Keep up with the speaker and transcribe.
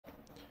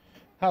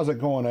How's it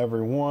going,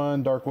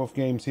 everyone? Dark Wolf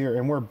Games here,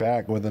 and we're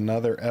back with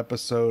another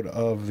episode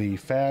of the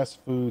Fast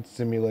Food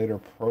Simulator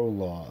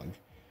Prologue.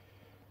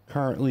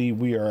 Currently,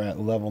 we are at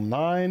level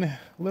 9, a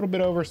little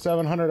bit over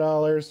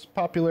 $700.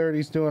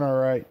 Popularity's doing all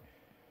right.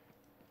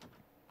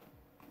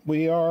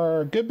 We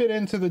are a good bit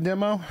into the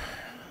demo.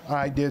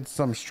 I did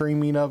some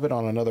streaming of it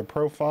on another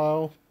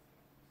profile.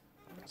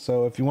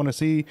 So if you want to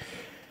see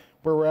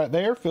where we're at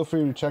there, feel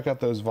free to check out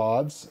those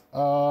VODs.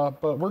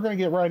 But we're going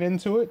to get right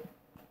into it.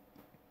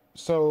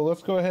 So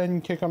let's go ahead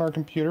and kick on our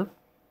computer.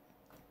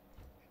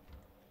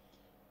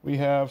 We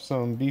have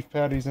some beef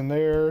patties in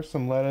there,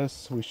 some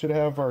lettuce. We should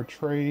have our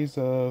trays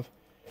of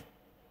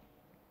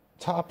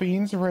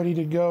toppings ready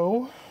to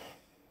go.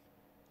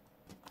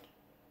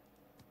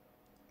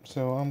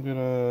 So I'm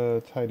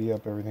gonna tidy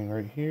up everything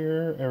right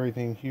here.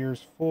 Everything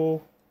here's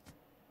full.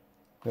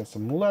 Got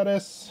some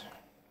lettuce.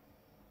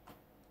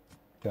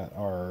 Got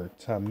our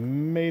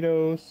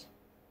tomatoes.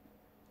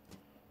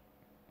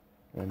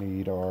 I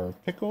need our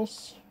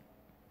pickles.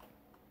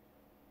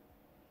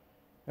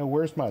 Now,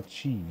 where's my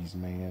cheese,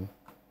 man?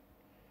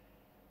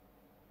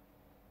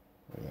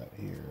 We got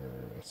here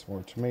some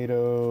more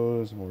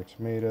tomatoes, more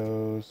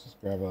tomatoes. Let's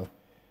grab a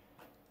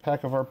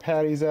pack of our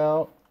patties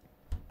out.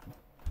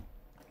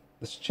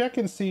 Let's check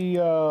and see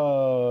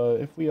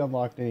if we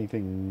unlocked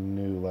anything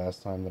new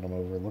last time that I'm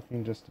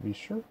overlooking, just to be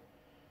sure.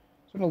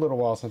 It's been a little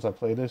while since I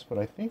played this, but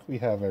I think we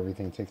have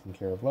everything taken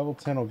care of. Level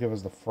 10 will give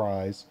us the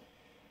fries.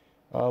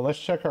 Let's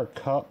check our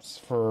cups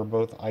for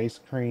both ice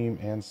cream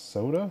and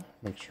soda.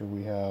 Make sure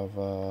we have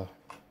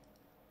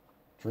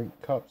drink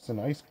cups and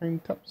ice cream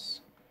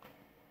cups.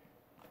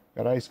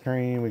 Got ice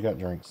cream, we got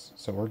drinks,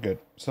 so we're good.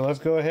 So let's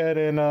go ahead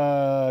and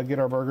get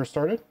our burger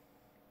started.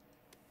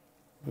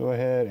 Go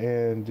ahead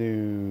and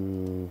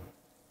do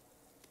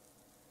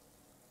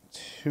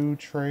 2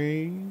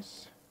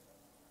 trays.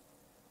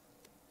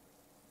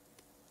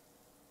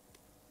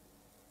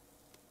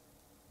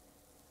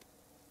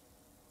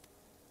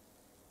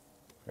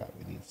 God,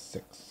 we need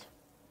 6.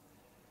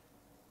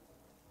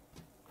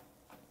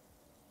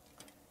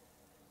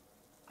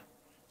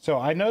 So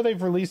I know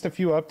they've released a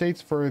few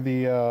updates for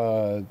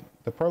the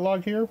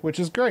prologue here, which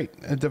is great.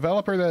 A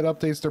developer that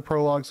updates their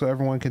prologue so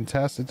everyone can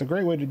test. It's a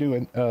great way to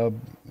do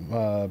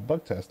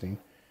bug testing,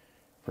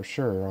 for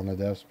sure, on the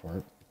devs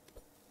part.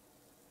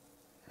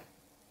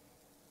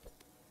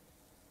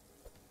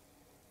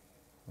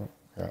 Oh,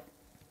 crap.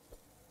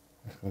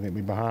 That's going to get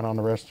me behind on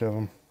the rest of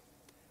them.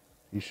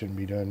 These shouldn't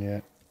be done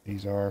yet.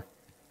 These are.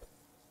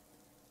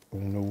 Oh,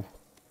 no.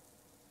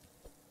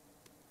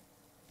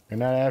 They're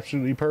not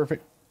absolutely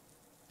perfect.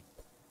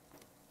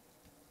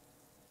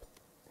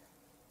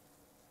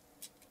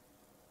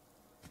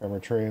 Grab our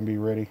tray and be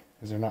ready,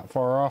 because they're not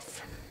far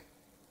off.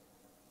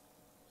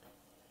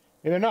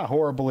 And they're not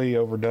horribly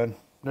overdone.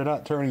 They're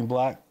not turning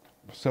black,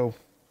 so.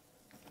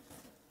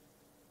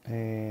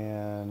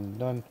 And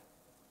done.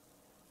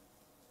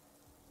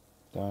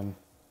 Done.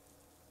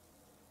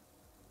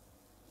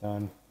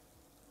 Done.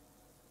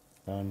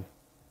 Done.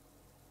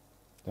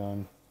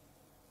 Done.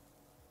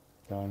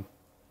 Done.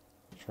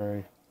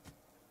 Tray.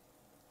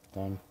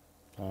 Done.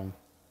 Done.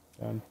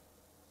 Done.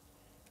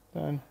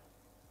 Done.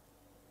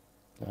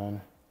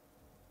 Done.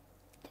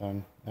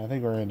 Done. I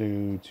think we're going to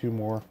do 2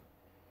 more.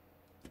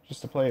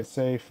 Just to play it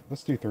safe.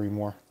 Let's do 3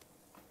 more.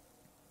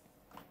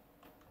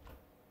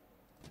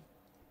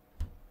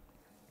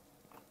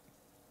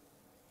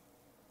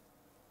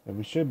 And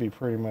we should be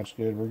pretty much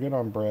good. We're good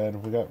on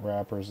bread. We got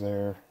wrappers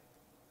there.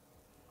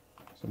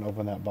 So I'm going to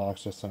open that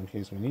box just in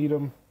case we need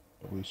them.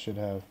 But we should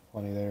have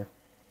plenty there.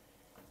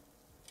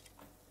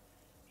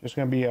 Just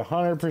going to be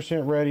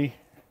 100% ready.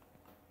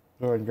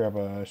 Go ahead and grab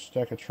a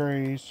stack of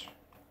trays.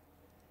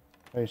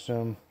 Place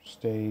them,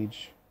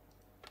 stage.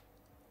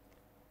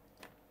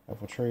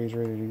 Couple trays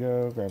ready to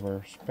go. Grab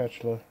our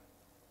spatula.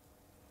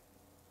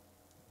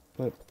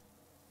 Flip.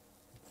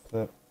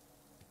 Flip.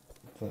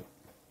 Flip.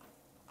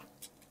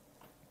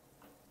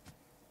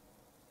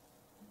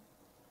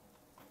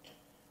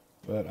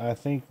 But I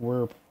think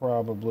we're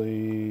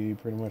probably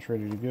pretty much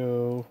ready to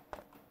go.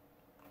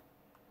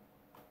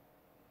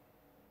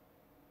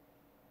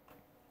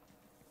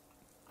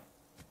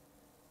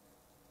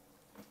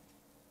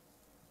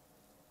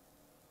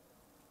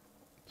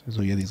 As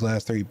we get these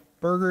last 3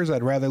 burgers,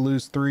 I'd rather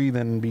lose 3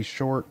 than be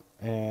short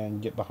and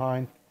get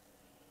behind.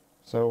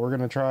 So we're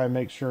going to try and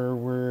make sure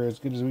we're as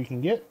good as we can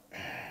get.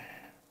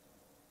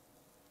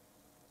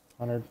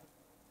 100,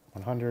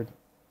 100,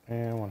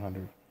 and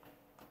 100.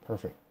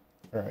 Perfect.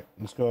 Alright,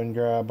 let's go ahead and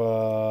grab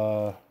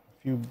a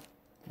few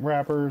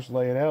wrappers,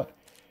 lay it out.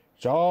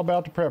 It's all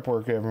about the prep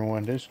work,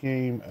 everyone. This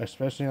game,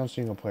 especially on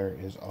single player,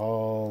 is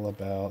all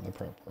about the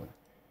prep work.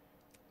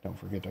 Don't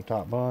forget the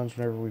top buns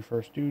whenever we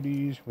first do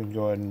these. We can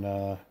go ahead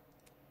and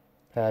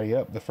patty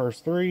up the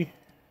first 3.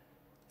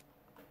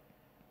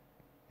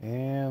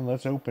 And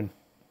let's open.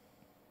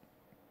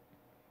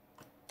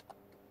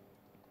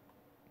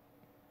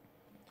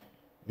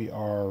 We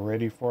are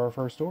ready for our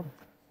first order.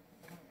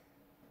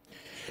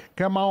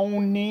 Come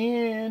on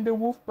in, the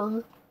Wolf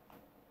Burger.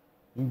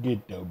 You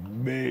get the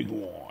big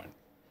one.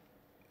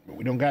 But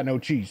we don't got no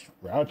cheese.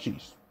 We're out of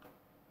cheese.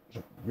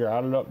 So you're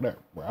out of luck there.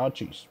 We're out of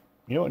cheese.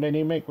 You know what they need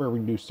to make where we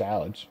can do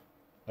salads?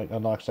 Like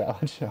unlock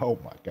salads? Oh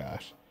my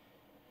gosh.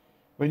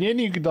 But then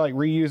you could like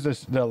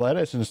reuse the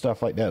lettuce and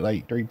stuff like that.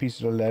 Like 3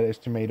 pieces of lettuce,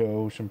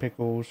 tomatoes, some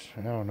pickles.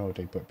 I don't know if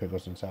they put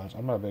pickles in salads.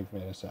 I'm not a big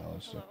fan of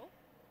salads. So.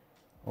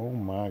 Oh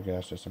my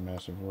gosh, that's a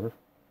massive order.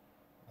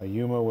 A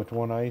Yuma with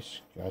 1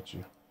 ice. Got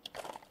you.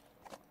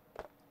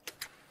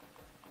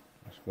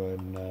 Let's go ahead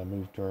and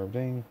move to our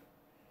thing.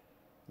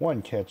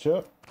 1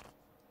 ketchup.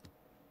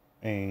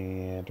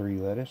 And 3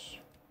 lettuce.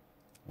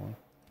 1,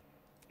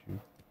 2,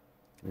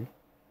 3.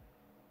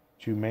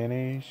 2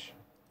 mayonnaise.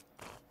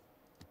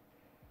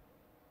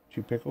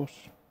 2 pickles.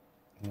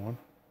 1,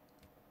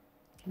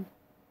 2.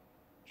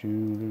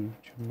 2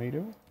 tomato.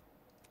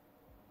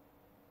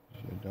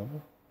 Is it a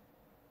double?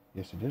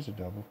 Yes, it is a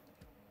double.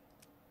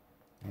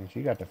 And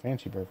she got the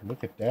fancy burger.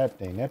 Look at that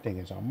thing. That thing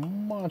is a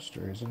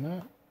monster, isn't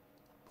that?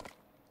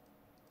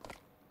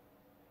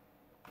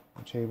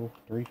 A table,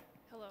 3.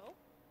 Hello?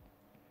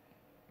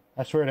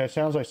 I swear that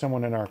sounds like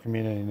someone in our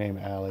community named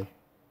Allie.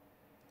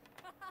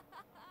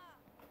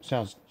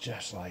 Sounds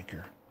just like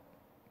her.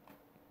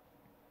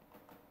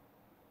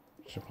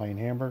 Just a plain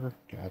hamburger.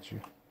 Got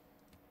you.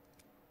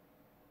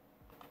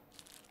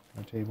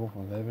 A table,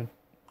 11.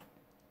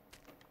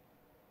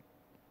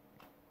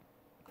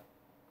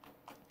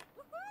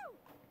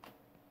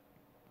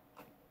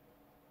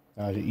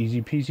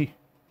 Easy peasy.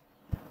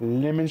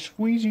 Lemon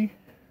squeezy.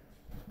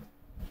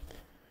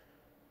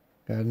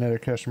 Got another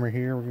customer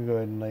here. We're going to go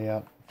ahead and lay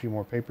out a few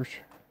more papers.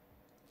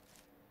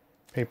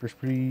 Papers,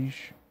 please.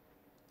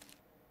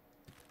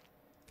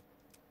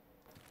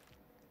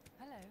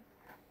 Hello.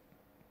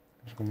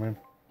 Let's go, man.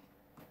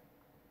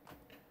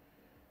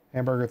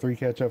 Hamburger, 3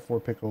 ketchup, 4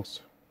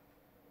 pickles.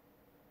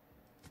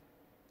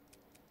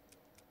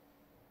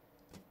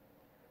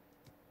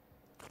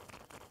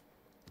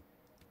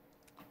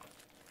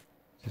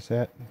 Is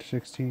that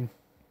 16?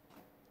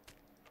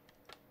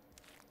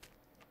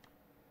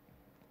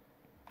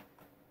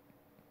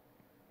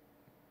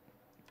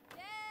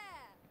 Yeah.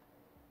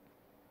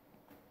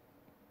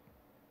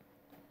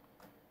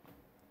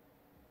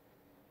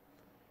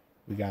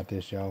 We got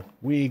this, y'all.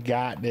 We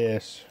got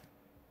this.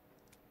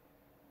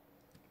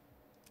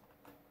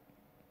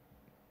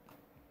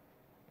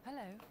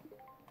 Hello.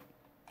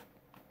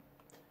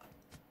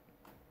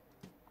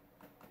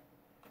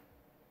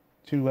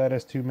 2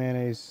 lettuce, 2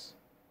 mayonnaise,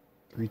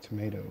 3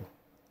 tomato.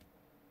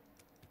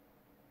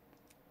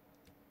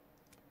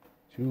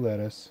 2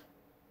 lettuce,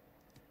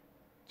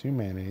 2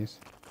 mayonnaise,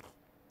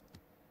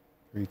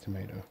 3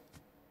 tomato.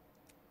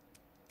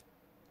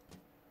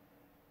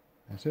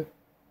 That's it.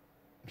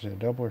 Is it a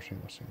double or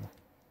single? Single.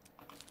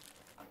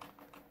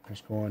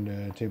 Let's go on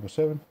to table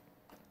 7.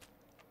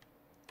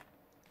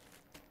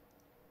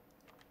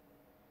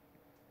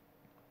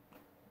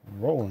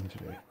 Rolling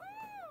today.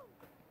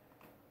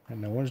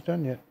 And no one's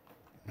done yet.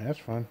 That's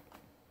fine.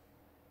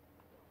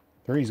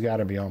 3's got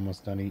to be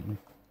almost done eating.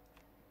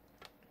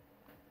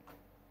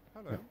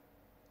 Hello.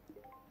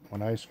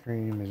 1 ice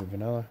cream. Is it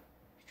vanilla?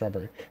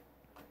 Strawberry.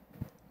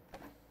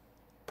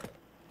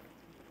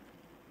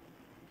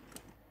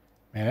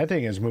 Man, that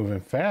thing is moving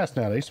fast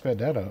now. They sped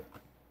that up.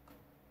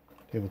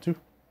 Table 2.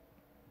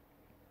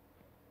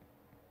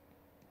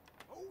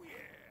 Oh yeah.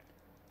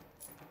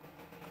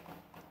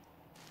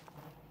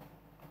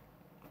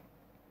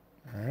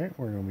 Alright,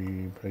 we're going to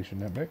be placing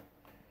that back.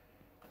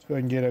 Let's go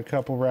ahead and get a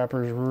couple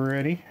wrappers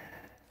ready.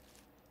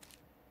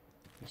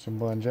 Get some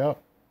buns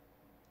out.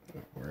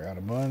 We're out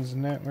of buns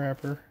in that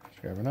wrapper. Let's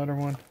grab another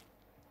one.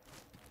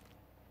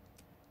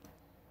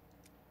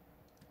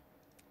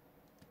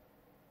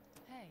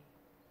 Hey.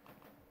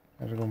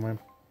 How's it going, man?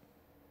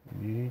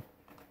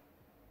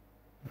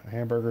 A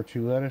hamburger,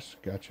 2 lettuce.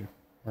 Gotcha.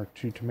 Or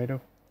 2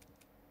 tomato.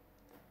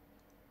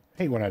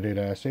 Hate when I do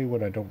that. I say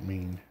what I don't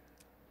mean.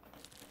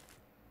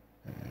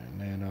 And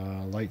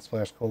then light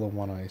splash cola,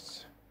 1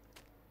 ice.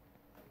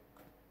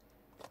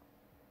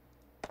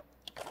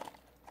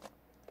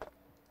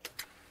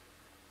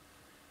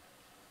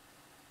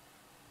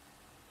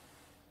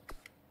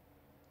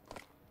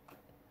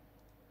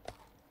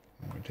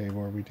 What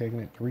table are we taking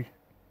it? 3.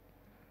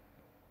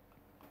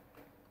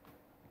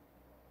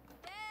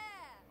 Yeah.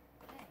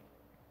 Hey.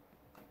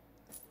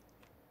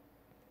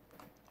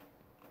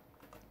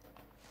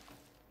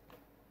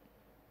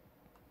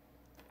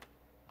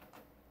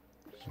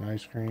 Some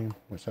ice cream.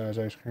 What size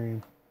ice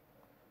cream?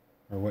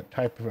 Or what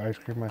type of ice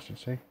cream, I should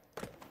say.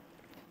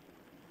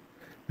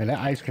 Man, that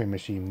ice cream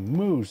machine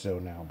moves though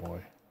now, boy.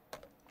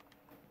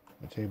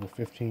 Table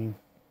 15.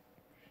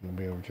 She's gonna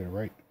be over to the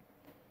right.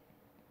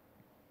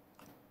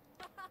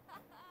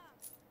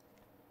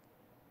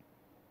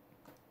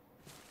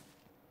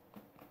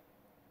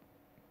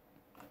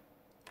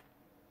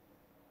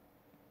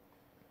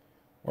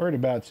 Worried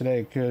about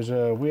today because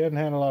we hadn't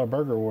had a lot of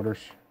burger orders.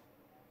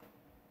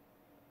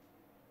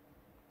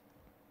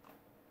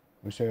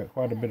 We still got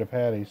quite a bit of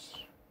patties.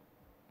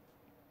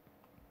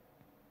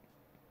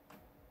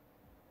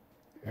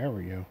 There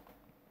we go.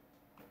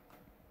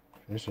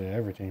 This is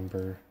everything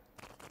burger.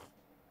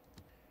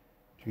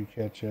 2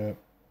 ketchup,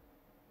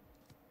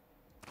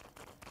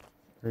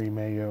 3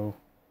 mayo,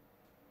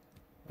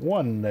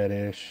 1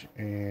 lettuce,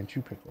 and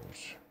 2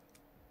 pickles.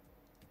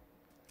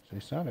 So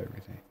it's not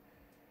everything.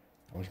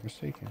 I was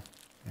mistaken.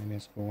 And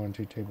it's going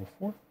to table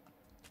 4.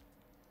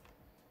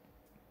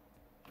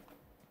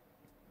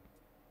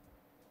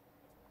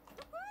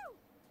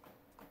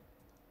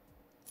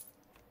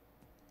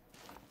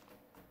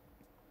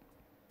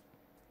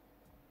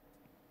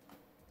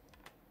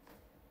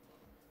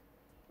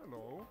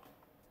 Hello.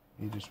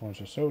 He just wants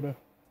a soda.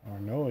 Or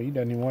no, he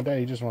doesn't even want that.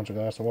 He just wants a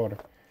glass of water.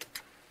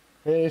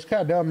 It's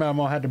kind of dumb that I'm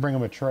going to have to bring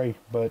him a tray.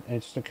 But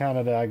it's the kind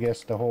of, I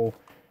guess, the whole,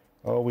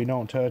 oh, we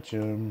don't touch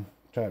him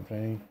type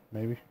thing,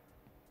 maybe.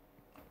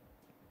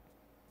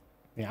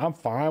 Yeah, I'm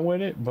fine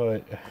with it,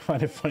 but I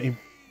find it funny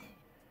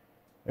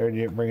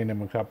they're bringing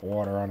him a cup of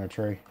water on a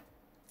tray.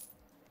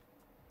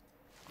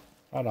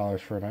 $5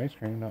 for an ice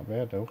cream, not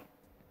bad though.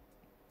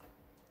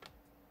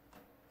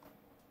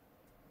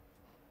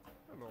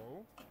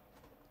 Hello.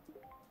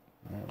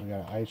 Alright, we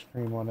got ice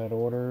cream on that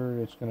order.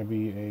 It's going to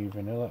be a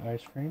vanilla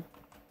ice cream.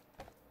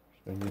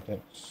 Just going to get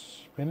that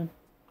spinning.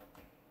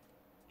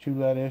 2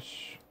 lettuce.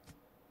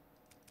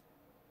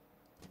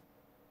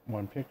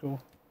 1 pickle.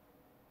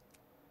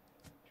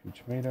 2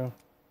 tomato.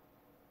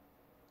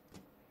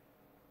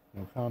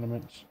 No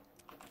condiments.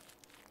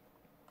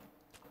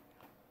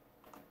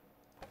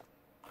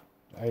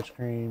 The ice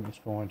cream is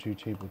going to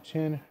table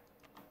 10.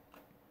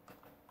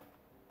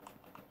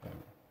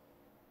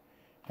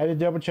 Had to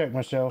double check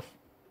myself.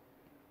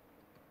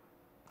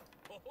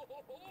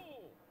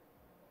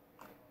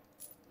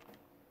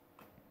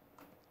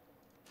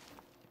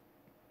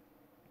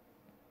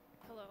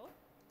 Hello?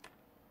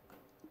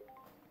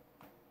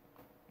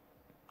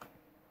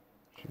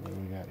 See what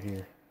we got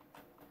here.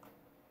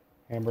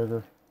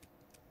 Hamburger.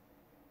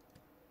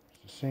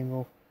 Just a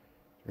single.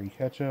 3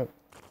 ketchup.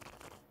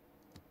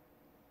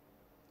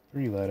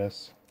 3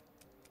 lettuce.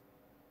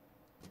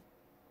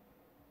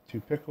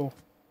 2 pickle.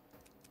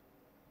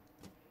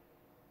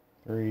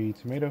 3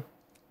 tomato.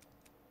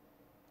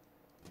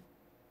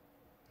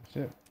 That's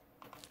it.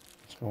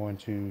 It's going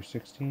to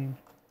 16.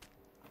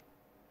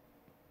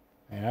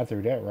 And I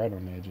threw that right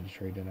on the edge of the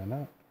tray, did I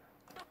not?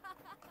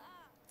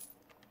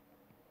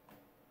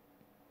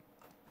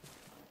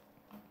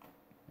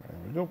 There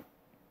we go.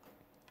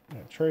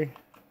 That tray.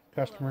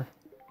 Customer.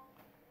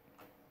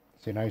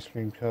 It's an ice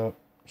cream cup.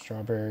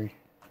 Strawberry.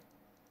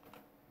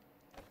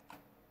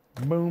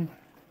 Boom.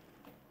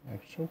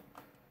 Extra.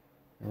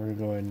 And we're going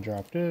to go ahead and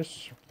drop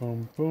this.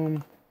 Boom,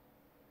 boom.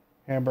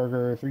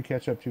 Hamburger, 3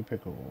 ketchup, 2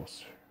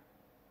 pickles.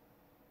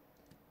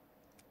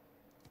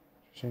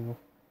 Single.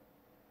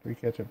 3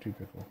 ketchup, 2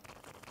 pickle.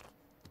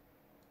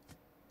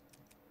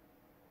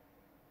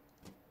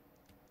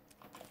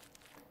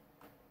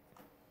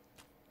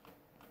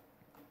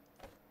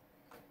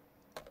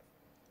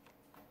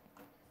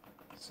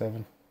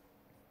 $7.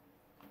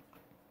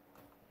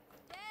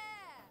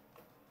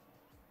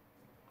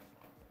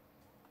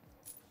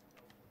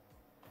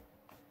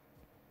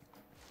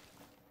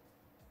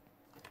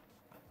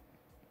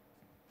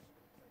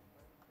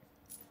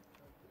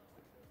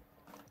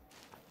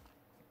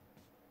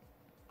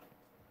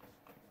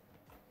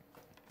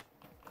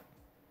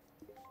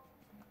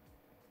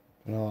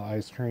 Vanilla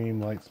ice cream,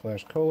 light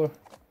splash cola.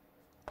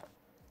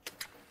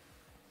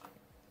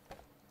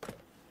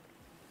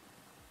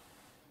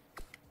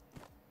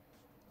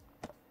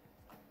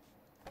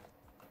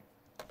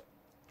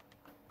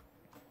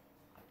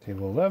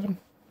 Table 11.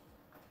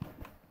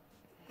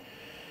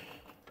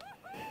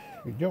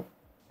 Here we go.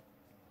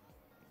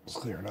 Let's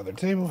clear another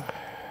table.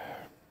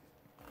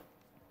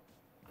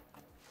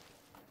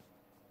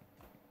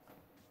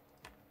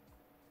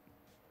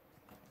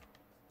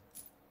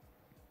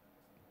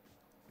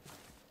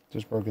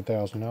 Just broke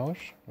 $1,000,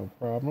 no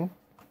problem.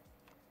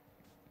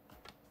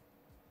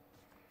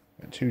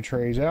 Got 2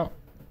 trays out.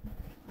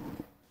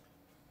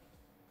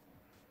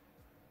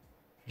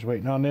 Just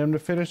waiting on them to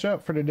finish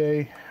up for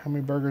today. How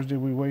many burgers did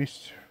we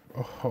waste?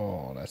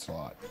 Oh, that's a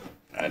lot.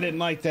 I didn't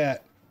like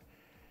that.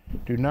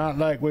 Do not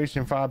like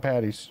wasting 5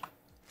 patties.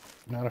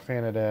 Not a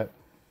fan of that.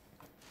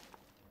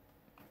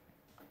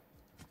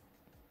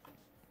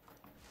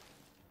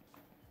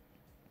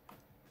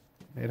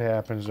 It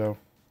happens though.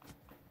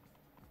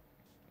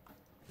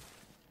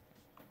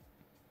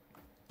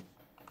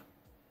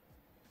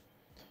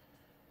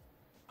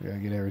 We gotta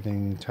get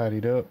everything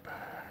tidied up.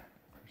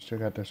 Still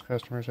got those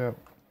customers out.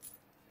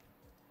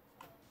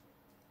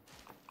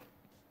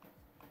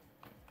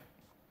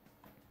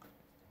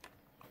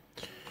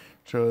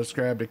 So let's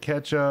grab the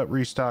ketchup,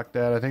 restock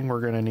that. I think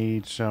we're gonna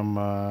need some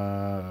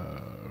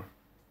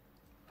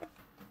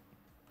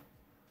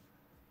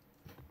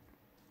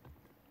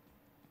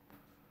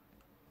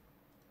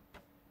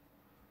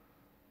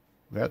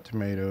we got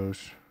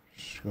tomatoes.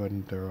 Just go ahead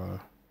and throw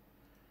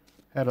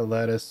had a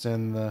lettuce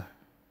in the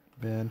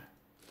bin.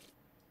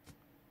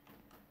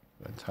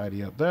 And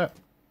tidy up that.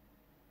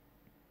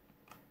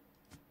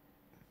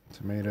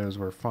 Tomatoes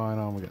we're fine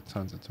on. We got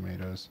tons of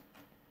tomatoes.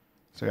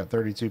 So I got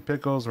 32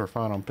 pickles. We're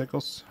fine on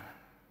pickles.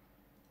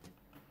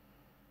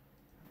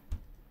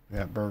 We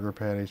got burger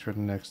patties for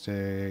the next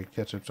day.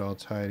 Ketchup's all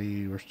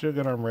tidy. We're still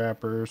good on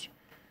wrappers.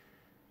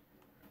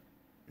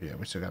 Yeah,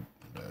 we still got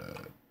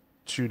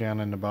 2 down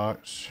in the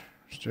box.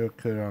 Still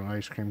good on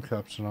ice cream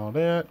cups and all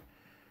that.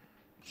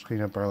 Let's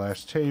clean up our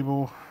last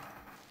table.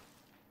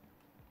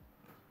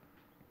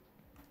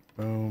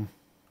 Boom.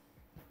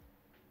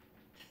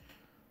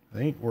 I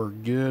think we're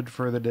good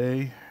for the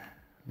day.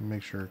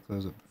 Make sure to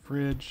close up the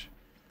fridge.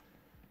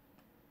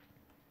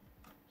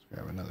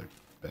 Let's grab another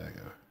bag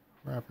of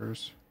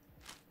wrappers.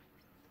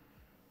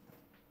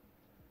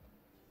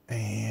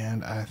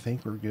 And I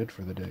think we're good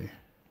for the day.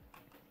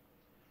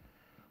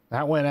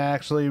 That went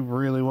actually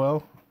really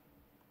well.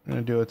 I'm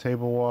going to do a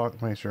table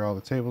walk, make sure all the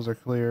tables are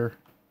clear.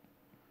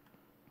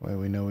 That way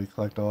we know we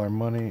collect all our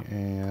money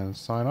and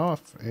sign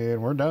off.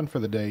 And we're done for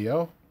the day,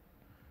 yo.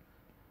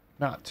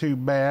 Not too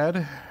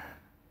bad.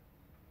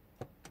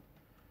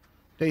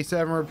 Day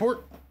 7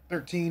 report.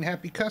 13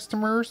 happy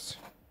customers.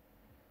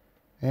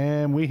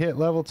 And we hit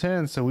level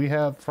 10, so we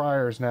have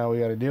fryers now we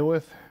got to deal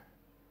with.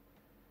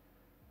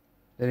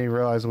 Didn't even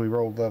realize we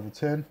rolled level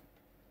 10.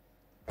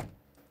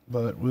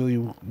 But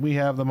we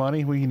have the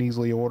money. We can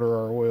easily order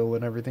our oil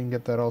and everything,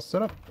 get that all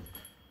set up.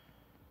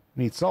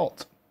 Need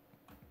salt,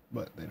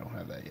 but they don't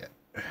have that yet.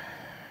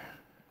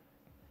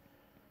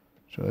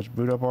 So let's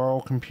boot up our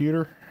old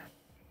computer.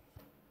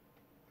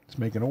 Let's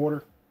make an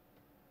order.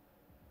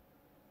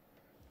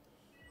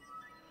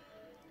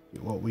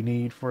 Get what we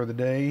need for the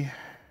day.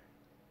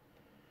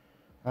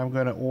 I'm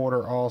going to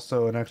order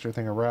also an extra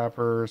thing of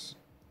wrappers,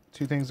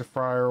 2 things of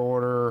fryer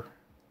order,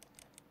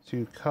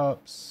 2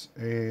 cups,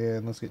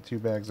 and let's get 2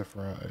 bags of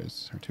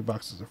fries, or 2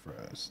 boxes of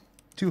fries.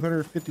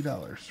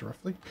 $250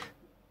 roughly.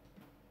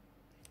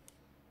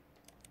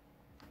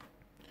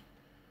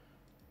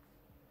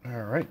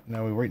 Alright,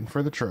 now we're waiting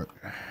for the truck.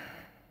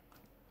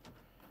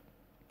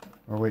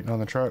 We're waiting on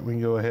the truck. We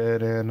can go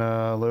ahead and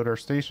load our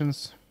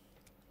stations.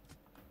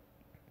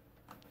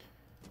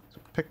 So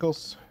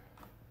pickles.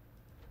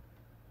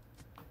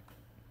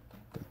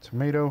 The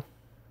tomato.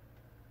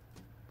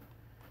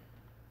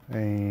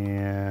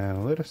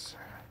 And lettuce.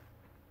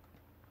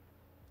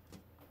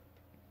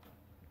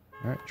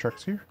 Alright,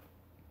 truck's here.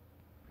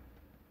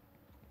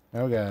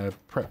 Now we gotta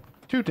prep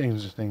 2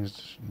 things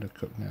to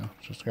cook now.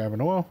 Just grab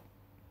an oil.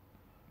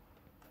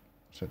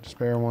 Set the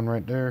spare one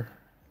right there.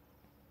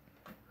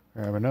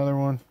 Grab another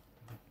one.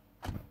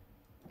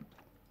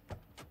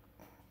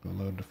 Go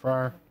load the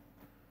fryer.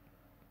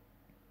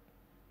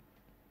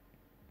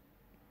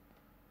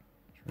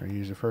 We're gonna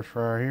use the first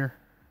fryer here.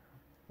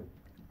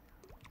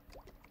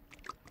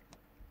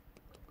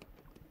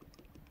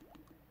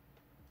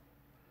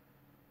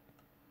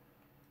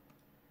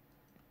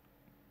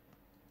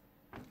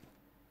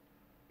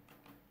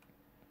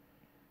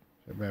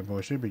 That bad boy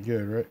should be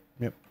good, right?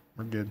 Yep,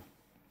 we're good.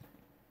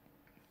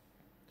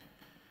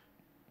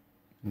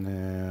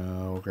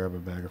 Now we'll grab a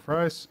bag of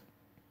fries.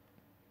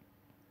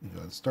 Go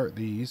ahead and start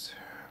these.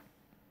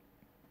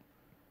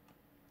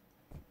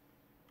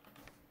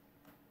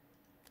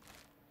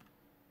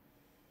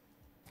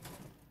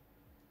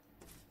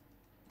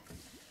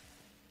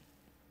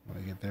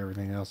 I'll get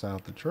everything else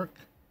out the truck.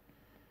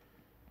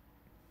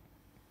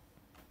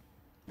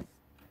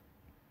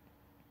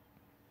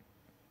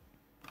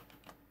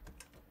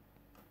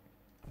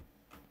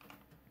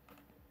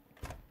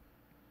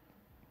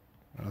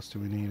 What else do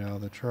we need out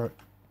of the truck?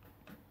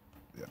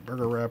 We got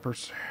burger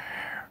wrappers.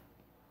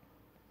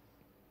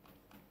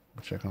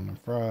 We'll check on the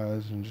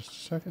fries in just a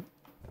second.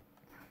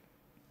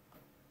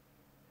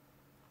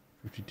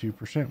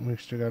 52%. We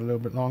still got a little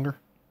bit longer.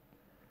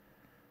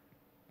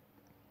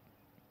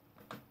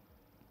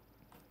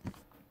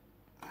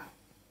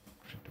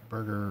 Check the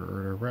burger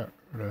or the wrap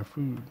or the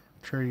food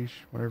trays,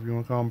 whatever you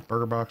want to call them,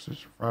 burger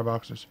boxes, fry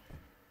boxes.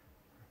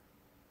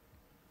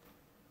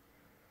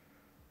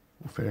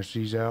 We'll finish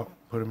these out,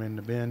 put them in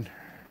the bin.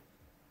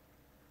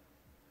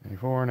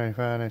 94,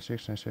 95,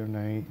 96, 97,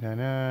 98,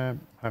 99,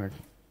 100.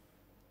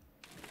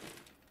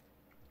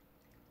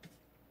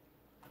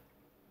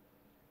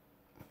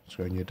 Let's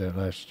go ahead and get that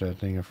last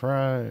thing of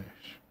fries.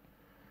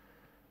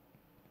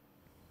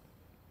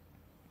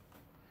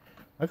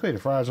 Luckily, the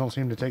fries don't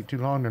seem to take too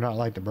long. They're not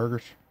like the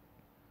burgers.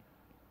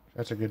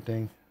 That's a good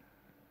thing.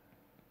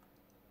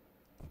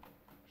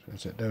 So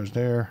set those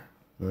there.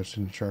 Go ahead and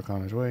send the truck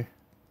on his way.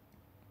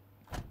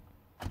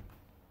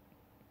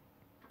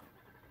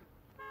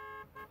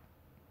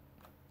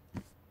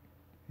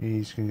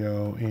 These can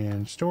go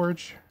in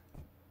storage.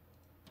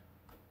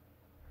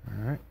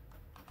 Alright.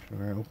 So we're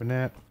going to open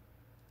that.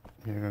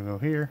 You're going to go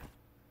here.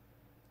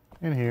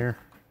 And here.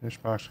 This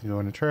box can go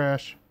in the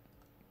trash.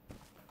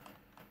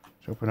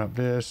 Let's open up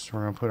this.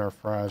 We're going to put our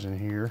fries in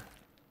here.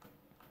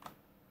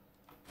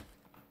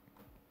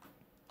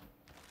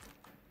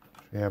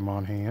 So we have them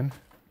on hand.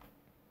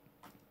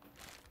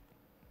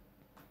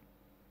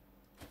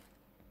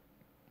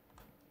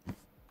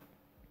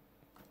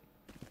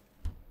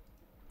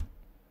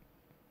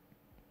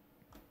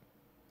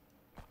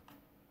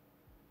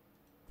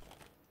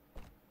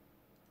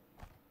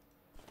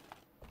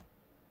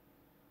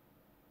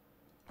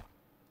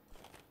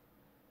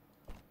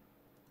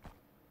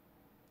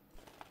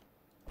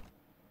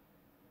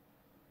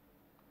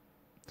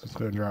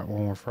 Go ahead and drop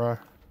one more fry.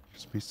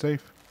 Just be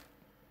safe.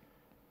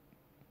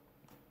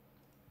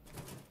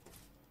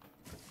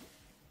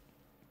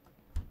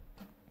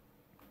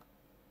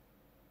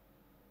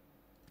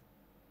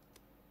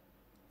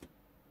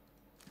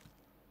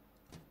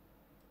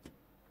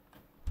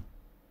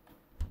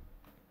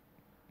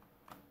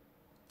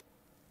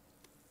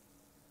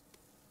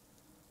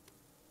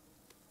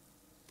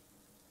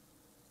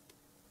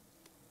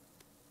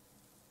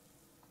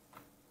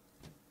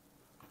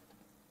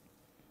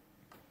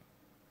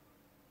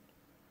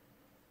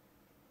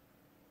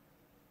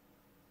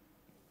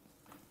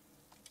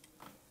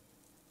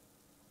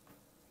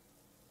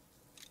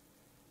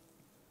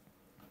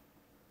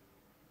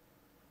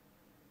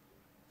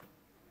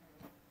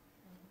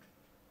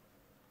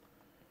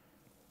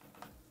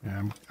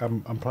 Yeah,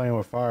 I'm playing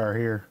with fire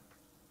here.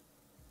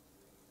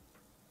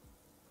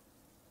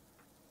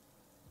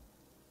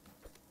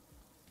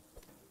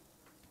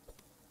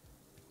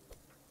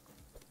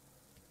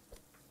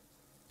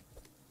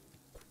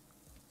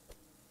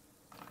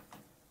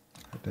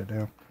 Put that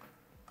down.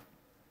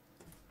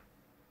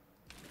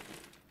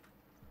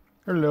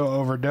 They're a little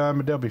overdone,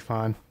 but they'll be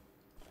fine.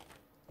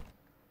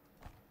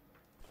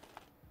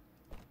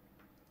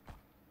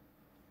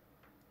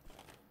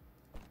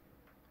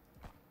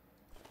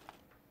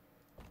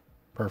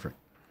 Perfect.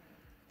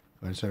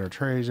 Go ahead and set our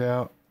trays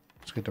out.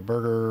 Let's get the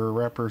burger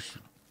wrappers.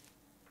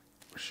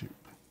 Shoot.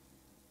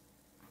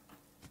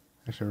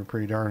 Actually, we're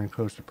pretty darn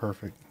close to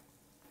perfect.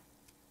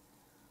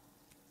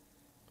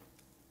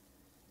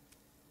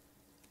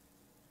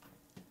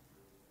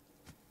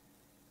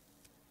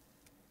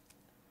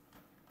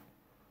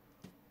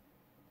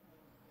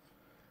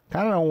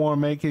 Kind of don't want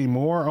to make any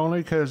more,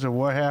 only because of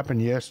what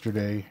happened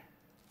yesterday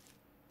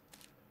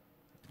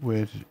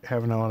with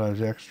having all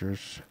those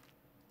extras.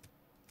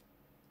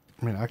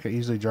 I mean, I could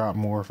easily drop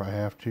more if I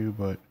have to,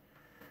 but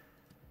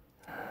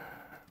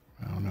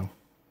I don't know.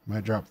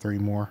 Might drop 3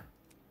 more.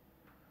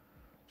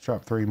 Let's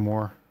drop 3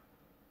 more.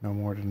 No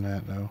more than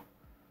that, though.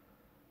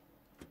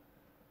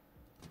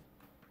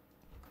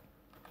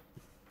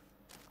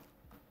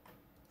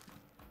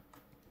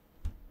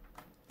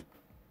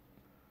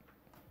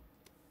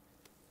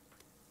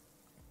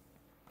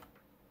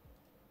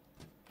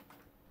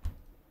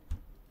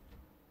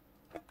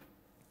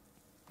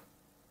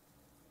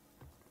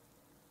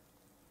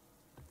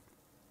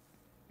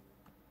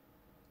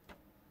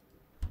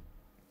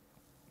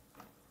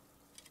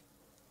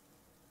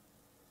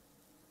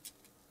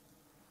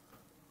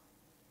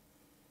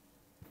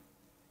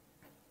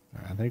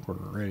 I think we're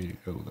ready to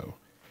go, though.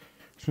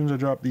 As soon as I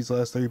drop these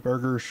last 3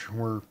 burgers,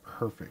 we're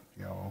perfect,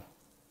 y'all.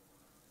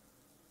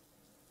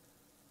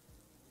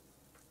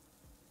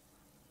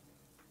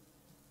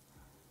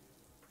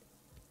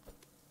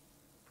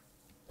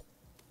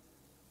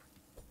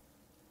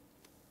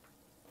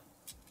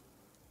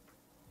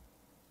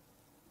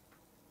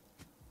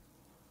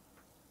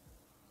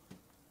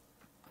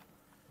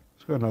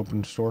 Let's go ahead and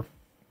open the store.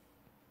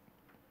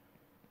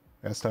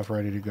 Got stuff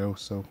ready to go,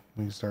 so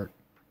we can start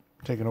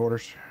taking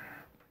orders.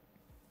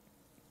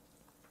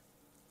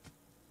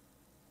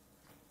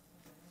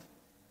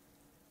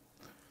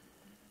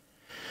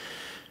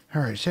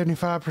 All right,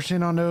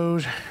 75% on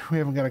those. We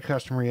haven't got a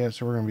customer yet,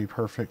 so we're going to be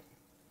perfect.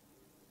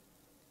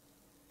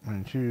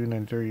 92,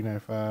 93,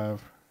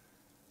 95,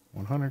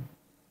 100,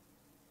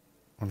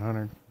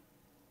 100,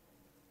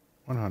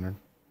 100.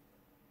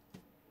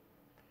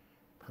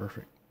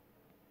 Perfect.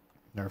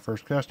 Our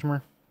first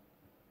customer.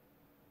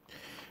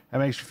 That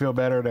makes you feel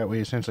better that we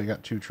essentially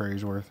got 2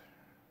 trays worth.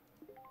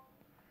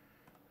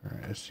 All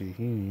right, let's see.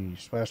 He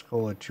needs Splash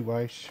Cola, 2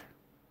 ice.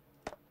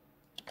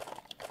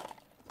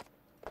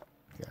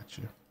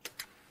 Gotcha.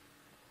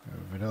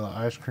 Vanilla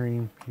ice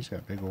cream. He's got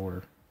a big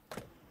order.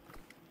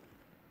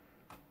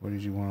 What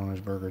did you want on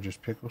his burger?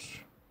 Just pickles?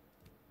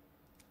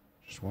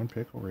 Just 1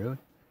 pickle, really?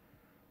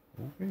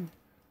 Okay.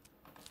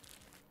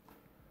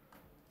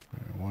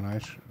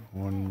 Right,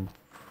 1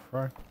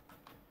 fry.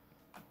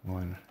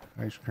 1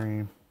 ice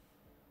cream.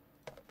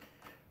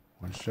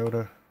 1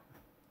 soda.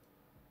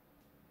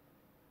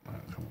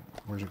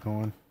 Where's it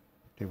going?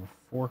 Table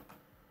 4.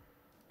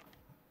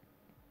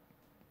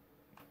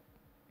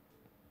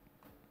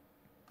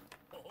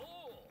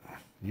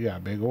 You got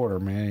a big order,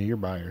 man. You're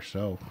by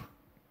yourself.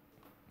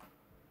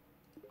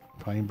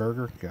 Plain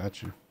burger?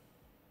 Gotcha.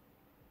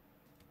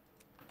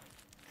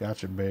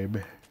 Gotcha, baby.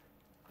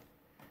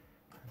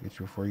 I'll get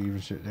you before you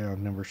even sit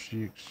down. Number 6.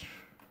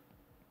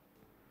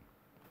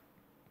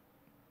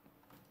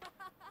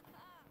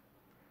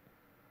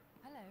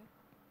 Hello.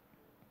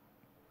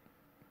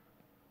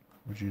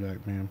 What'd you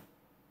like, ma'am?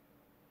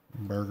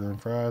 Burger and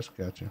fries?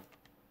 Gotcha.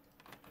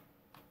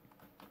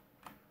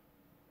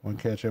 1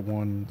 ketchup,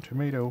 1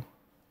 tomato.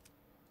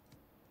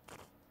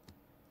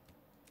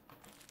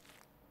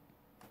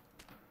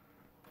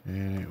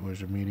 And it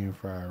was a medium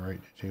fry right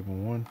to table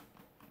 1.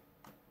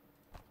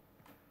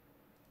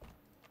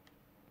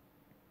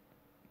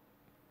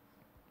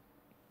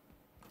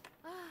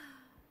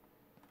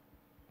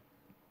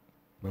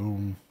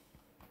 Boom.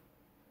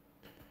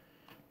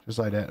 Just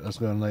like that. Let's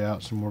go and lay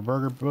out some more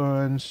burger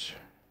buns.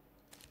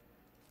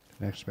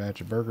 Next batch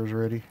of burgers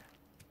ready.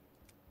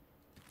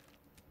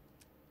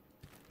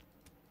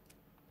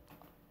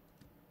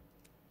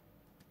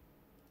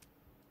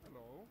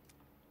 Hello.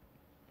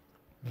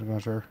 How's it going,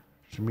 sir?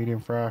 Just a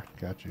medium fry.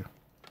 Got you.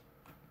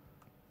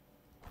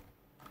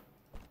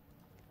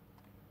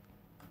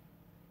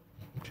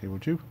 Table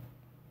 2.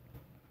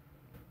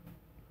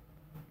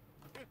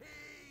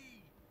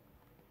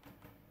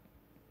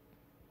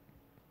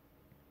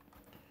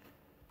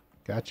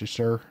 Got you,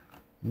 sir.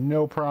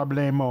 No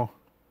problemo.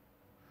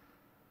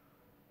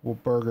 We'll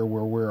burger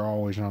where we're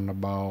always on the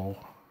ball.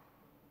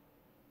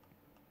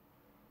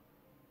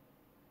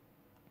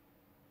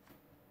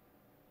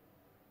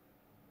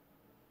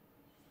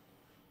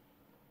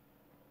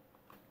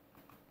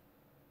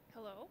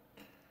 Hello?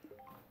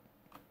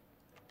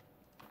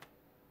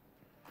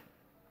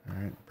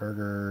 Alright,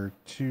 burger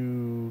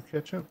 2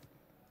 ketchup,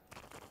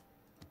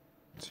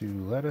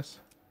 2 lettuce,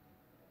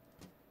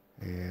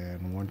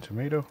 and 1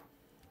 tomato.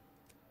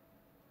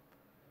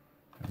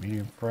 A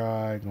medium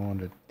fry going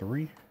to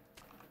 3.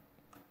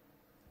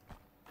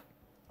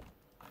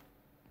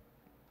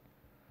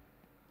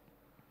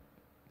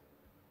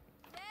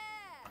 Yeah!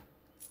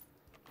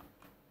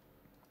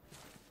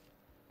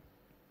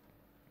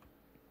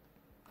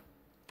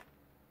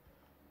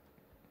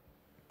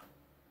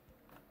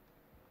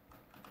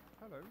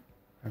 Hello.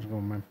 How's it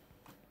going, man?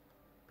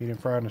 Medium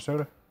fry and a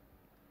soda.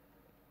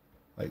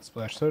 Light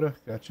splash soda,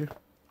 got you.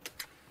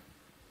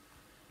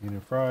 Medium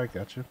fry,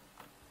 got you.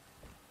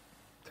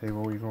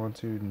 Table we going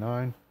to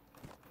 9.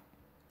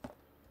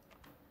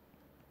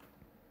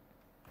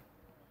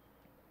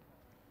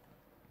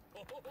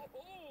 Ho, ho, ho,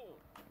 ho.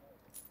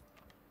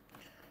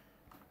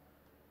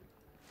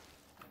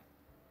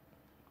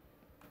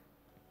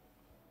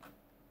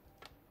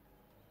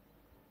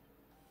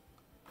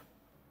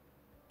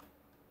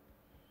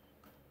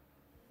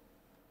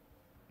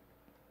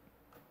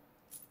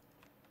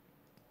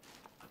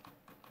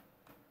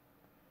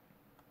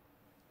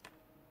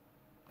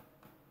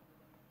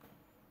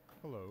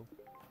 Hello.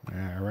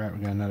 Alright, we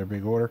got another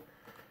big order.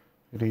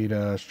 We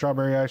need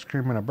strawberry ice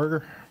cream and a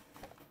burger.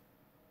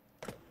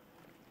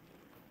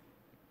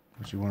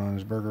 What you want on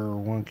this burger?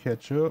 1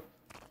 ketchup.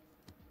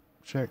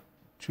 Check.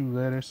 2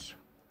 lettuce.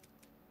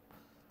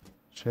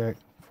 Check.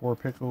 4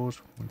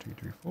 pickles. 1, 2,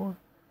 3, 4.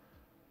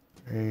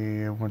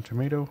 And 1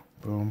 tomato.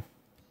 Boom.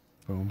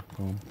 Boom,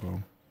 boom,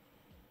 boom.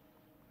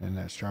 And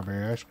that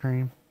strawberry ice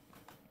cream.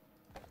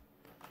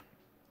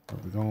 Where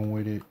we going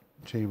with it?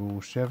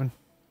 Table 7.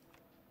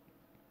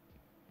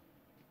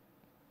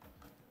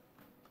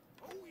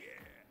 Oh yeah.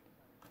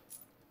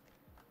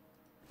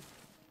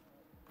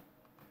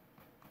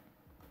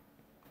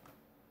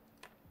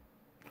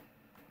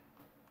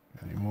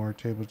 Got any more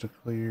tables to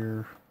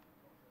clear?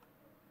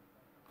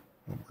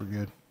 Oh, we're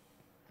good.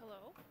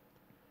 Hello?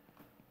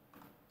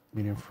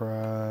 Medium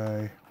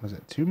fry. Was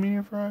it 2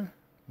 medium fry?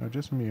 No,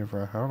 just medium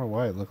fry. I don't know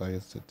why it looked like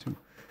it's a 2.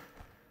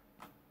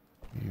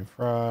 Medium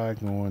fry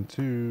going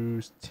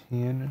to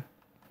 10.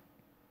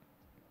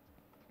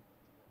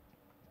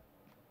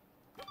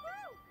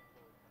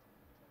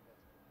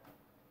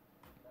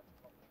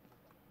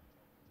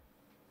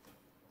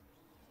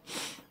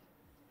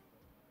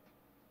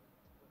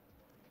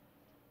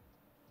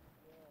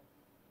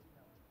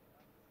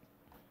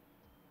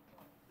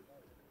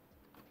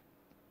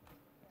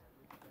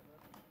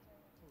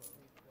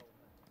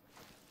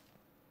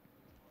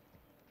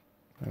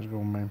 Let's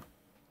go, man.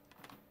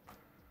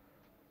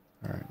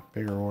 Alright,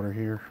 bigger order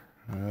here.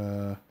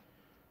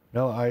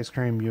 Vanilla ice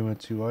cream, you want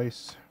 2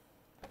 ice.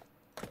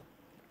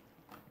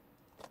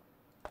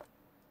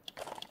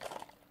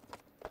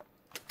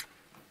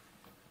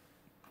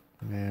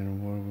 And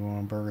then what do we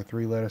want? Burger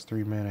 3 lettuce,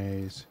 3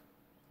 mayonnaise.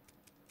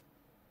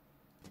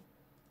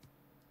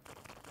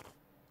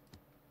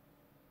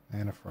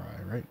 And a fry,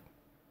 right?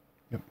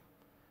 Yep.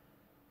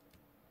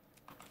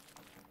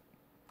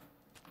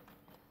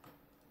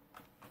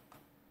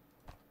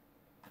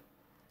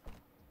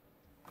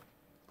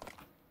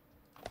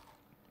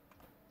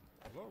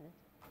 Hello.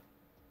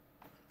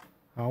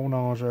 Hold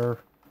on, sir.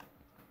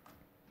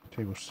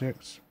 Table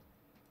 6.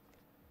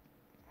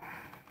 Ho,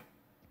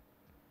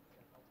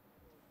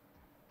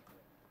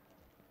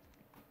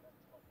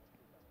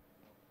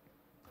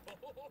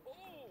 ho, ho,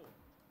 ho.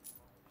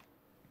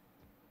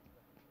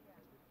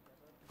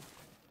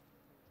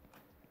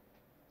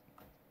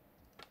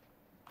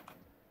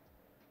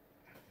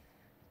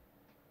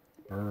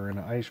 Burger and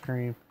ice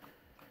cream.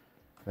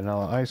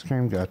 Vanilla ice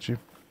cream, got you.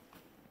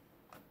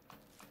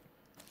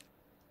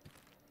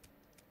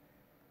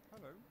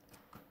 Hello.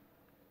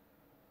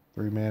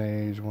 3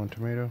 mayonnaise, 1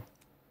 tomato.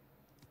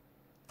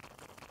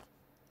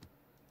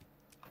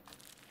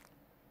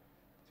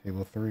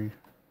 Table 3.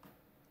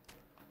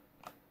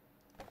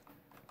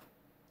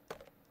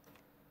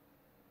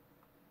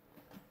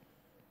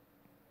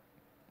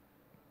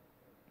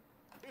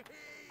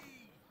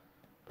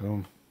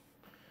 Boom.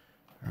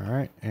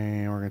 Alright,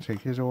 and we're going to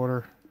take his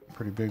order.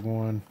 Pretty big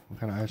one. What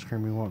kind of ice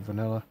cream you want?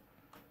 Vanilla.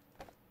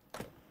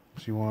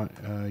 So you want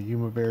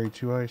Yuma Berry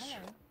 2 ice? Hello?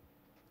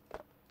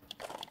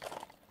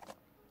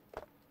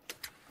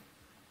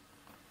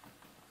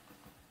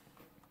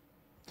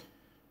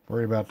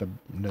 Worried about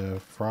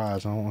the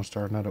fries. I don't want to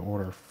start another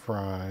order of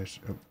fries.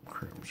 Oh,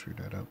 crap, screw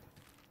that up.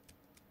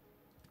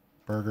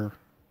 Burger,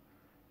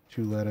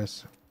 2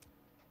 lettuce,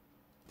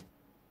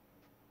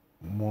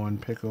 1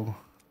 pickle,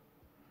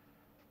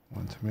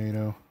 1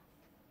 tomato,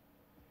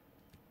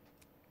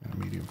 and a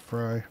medium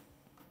fry.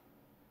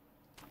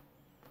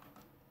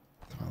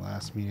 That's my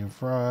last medium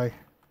fry.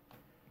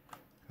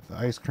 Got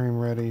the ice cream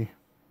ready,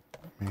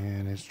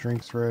 and his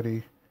drinks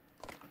ready.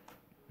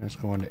 And it's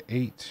going to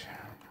 8.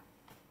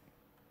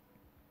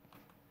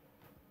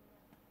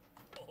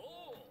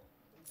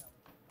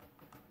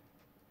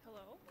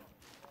 Hello?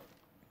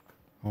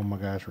 Oh my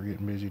gosh, we're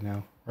getting busy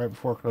now. Right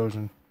before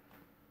closing.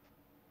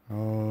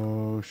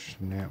 Oh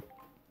snap.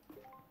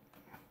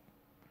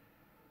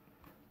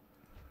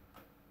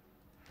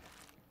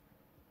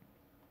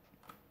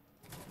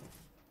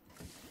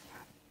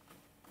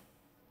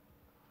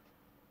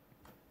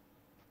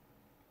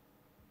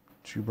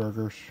 Two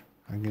burgers.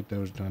 I can get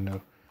those done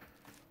though.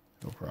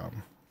 No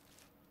problem.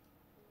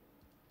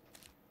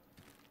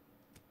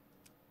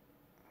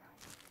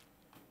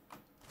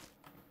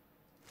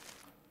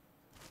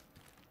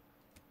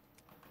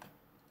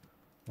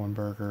 One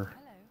burger.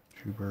 Hello.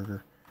 2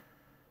 burger.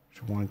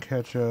 1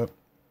 ketchup.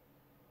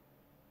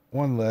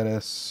 1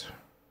 lettuce.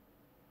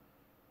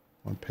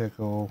 1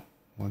 pickle.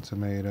 1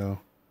 tomato.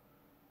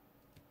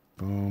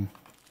 Boom.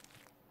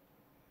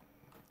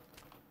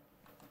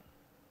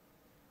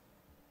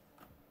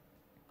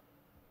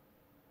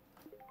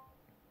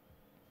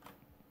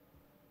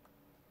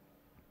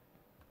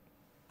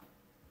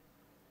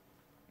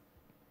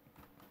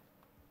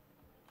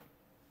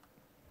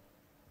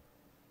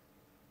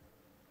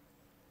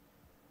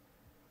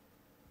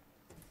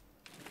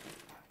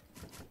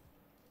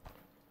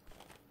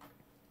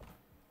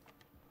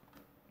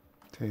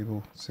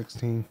 Table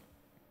 16.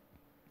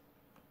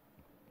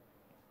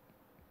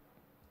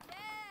 Yeah.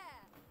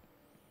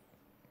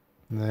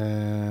 And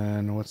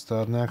then what's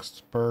the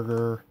next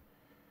burger?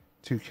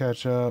 2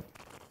 ketchup.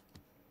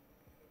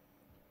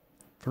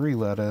 3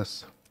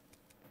 lettuce.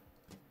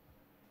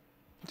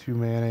 2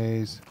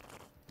 mayonnaise.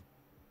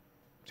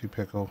 2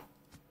 pickle.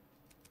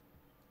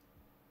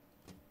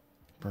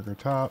 Burger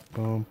top.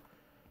 Boom.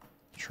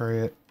 Tray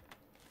it.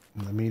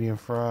 And the medium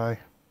fry.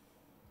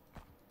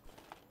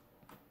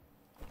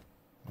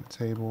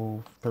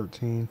 Table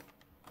 13.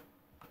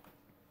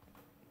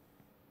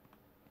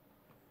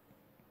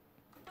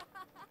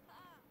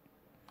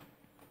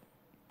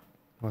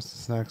 What's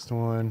this next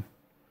one?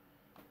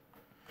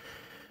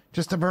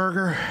 Just a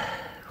burger.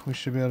 We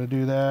should be able to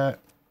do that.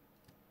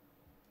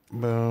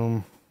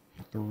 Boom.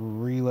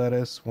 3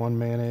 lettuce, 1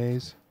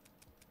 mayonnaise,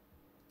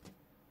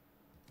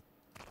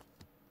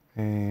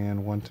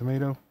 and 1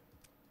 tomato.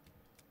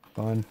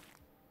 Done.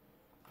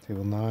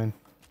 Table 9.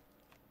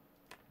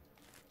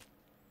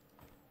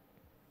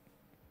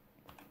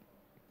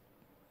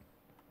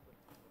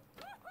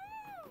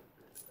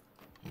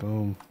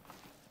 Boom.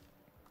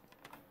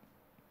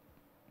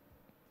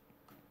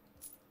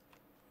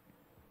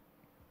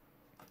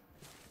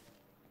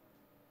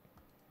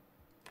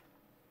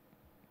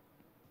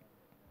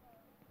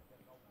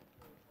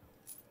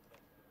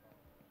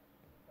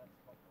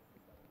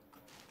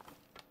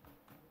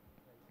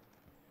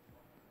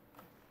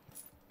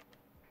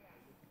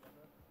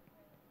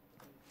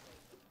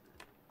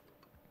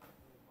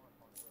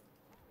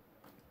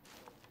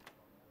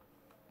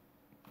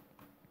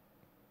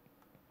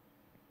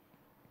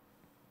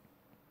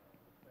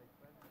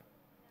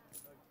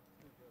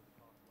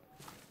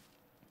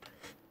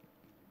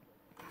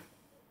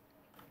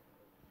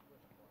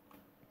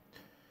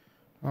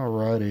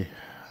 Alrighty,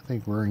 I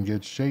think we're in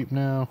good shape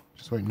now.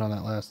 Just waiting on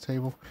that last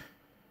table.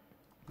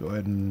 Go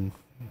ahead and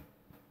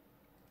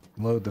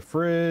load the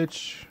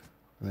fridge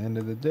for the end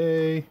of the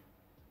day.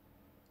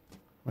 How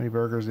many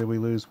burgers did we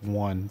lose?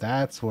 1.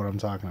 That's what I'm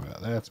talking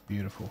about. That's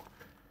beautiful.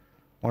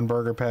 1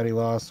 burger patty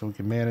lost, so we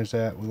can manage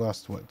that. We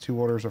lost, what, 2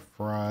 orders of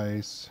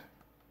fries.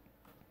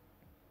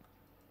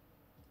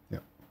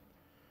 Yep.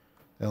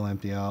 They'll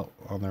empty out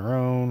on their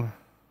own.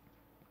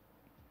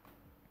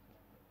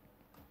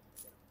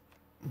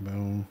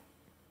 Boom.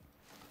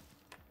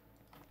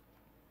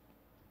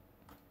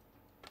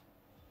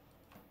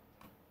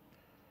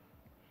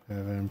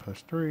 Seven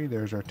plus 3.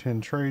 There's our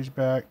 10 trays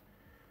back.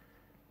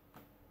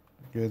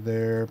 Good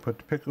there. Put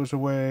the pickles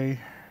away.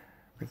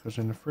 Pickles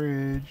in the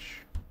fridge.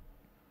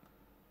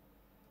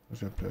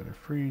 Goes up to the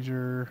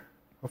freezer.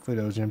 Hopefully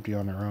those empty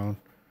on their own.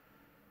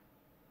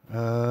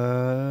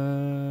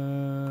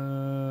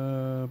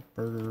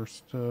 Burger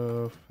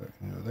stuff. That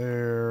can go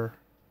there.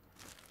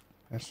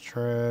 That's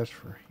trash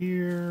for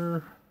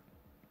here.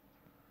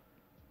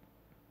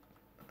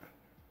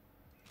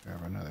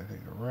 Grab another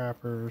thing of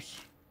wrappers.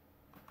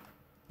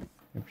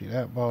 Empty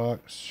that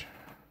box.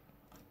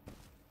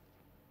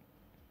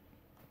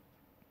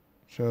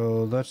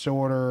 So let's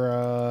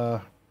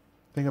order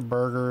thing of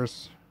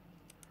burgers,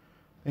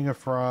 thing of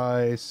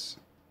fries.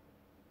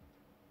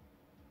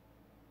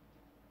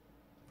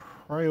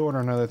 Probably order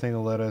another thing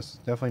of lettuce.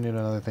 Definitely need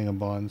another thing of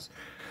buns.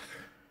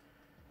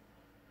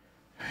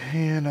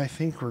 And I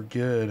think we're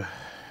good.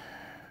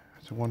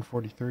 to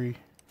 143.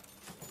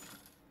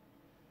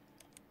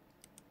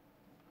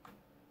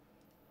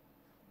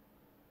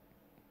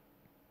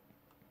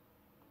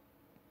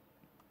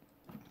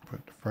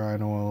 Put the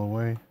fried oil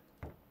away.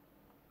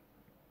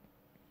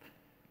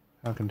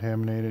 How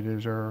contaminated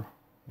is our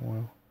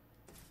oil?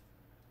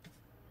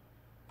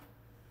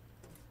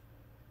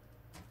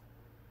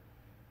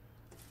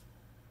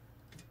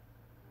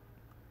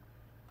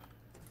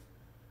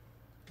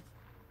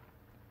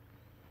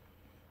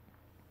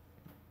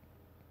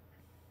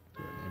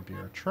 Go ahead and empty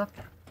our truck.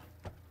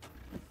 Got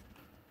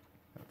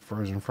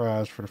frozen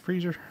fries for the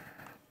freezer.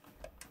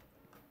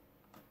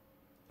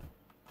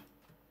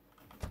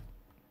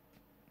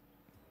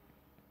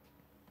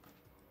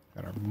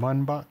 Got our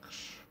bun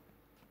box.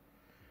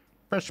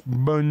 Fresh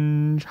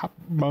buns,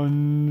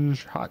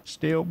 hot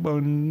stale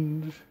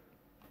buns.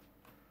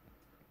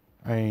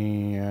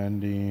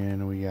 And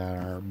then we got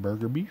our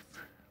burger beef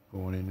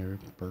going in the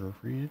burger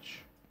fridge.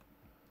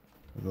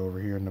 We'll go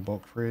over here in the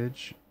bulk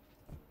fridge.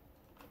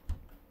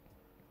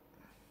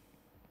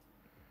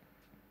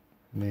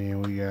 And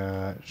then we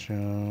got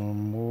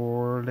some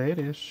more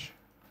lettuce.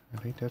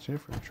 I think that's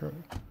it for the truck.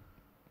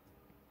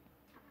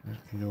 This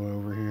can go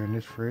over here in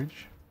this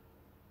fridge.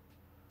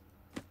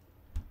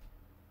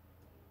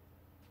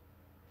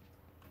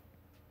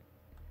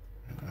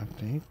 I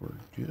think we're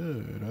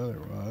good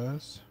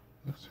otherwise.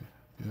 Looks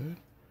good.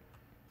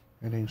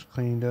 Everything's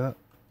cleaned up.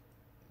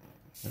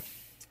 Yep.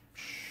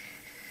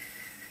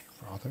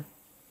 Frother.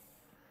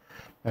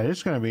 Now this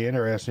is going to be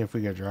interesting if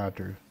we get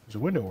drive-through, because the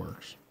window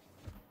works.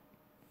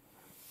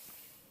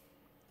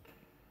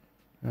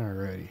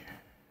 Alrighty.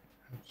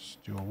 Let's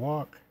do a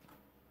walk.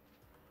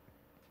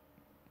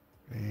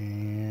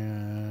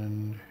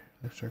 And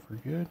looks like we're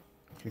good.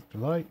 Kick the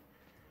light.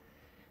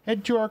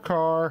 Head to our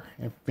car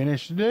and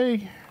finish the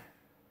day.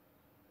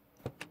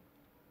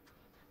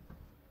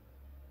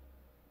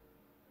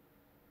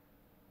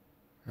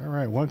 All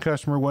right, one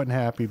customer wasn't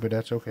happy, but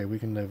that's okay. We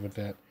can live with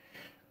that.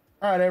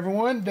 All right,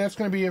 everyone, that's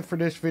going to be it for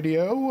this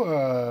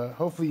video.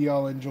 Hopefully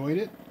y'all enjoyed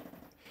it.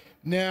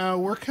 Now,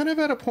 we're kind of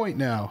at a point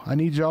now. I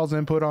need y'all's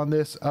input on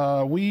this.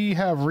 We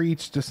have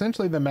reached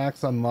essentially the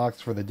max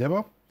unlocks for the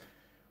demo.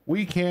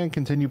 We can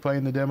continue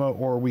playing the demo,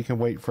 or we can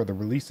wait for the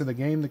release of the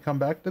game to come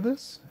back to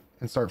this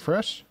and start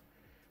fresh.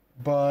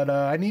 But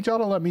I need y'all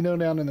to let me know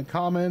down in the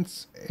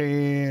comments,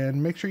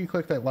 and make sure you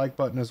click that like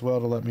button as well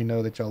to let me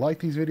know that y'all like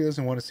these videos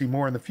and want to see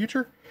more in the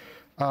future.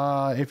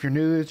 If you're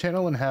new to the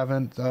channel and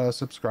haven't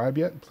subscribed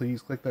yet,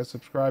 please click that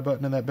subscribe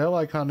button and that bell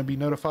icon to be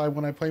notified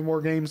when I play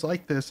more games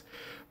like this.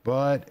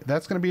 But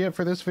that's going to be it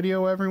for this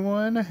video,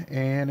 everyone.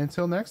 And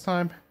until next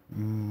time,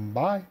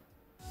 bye.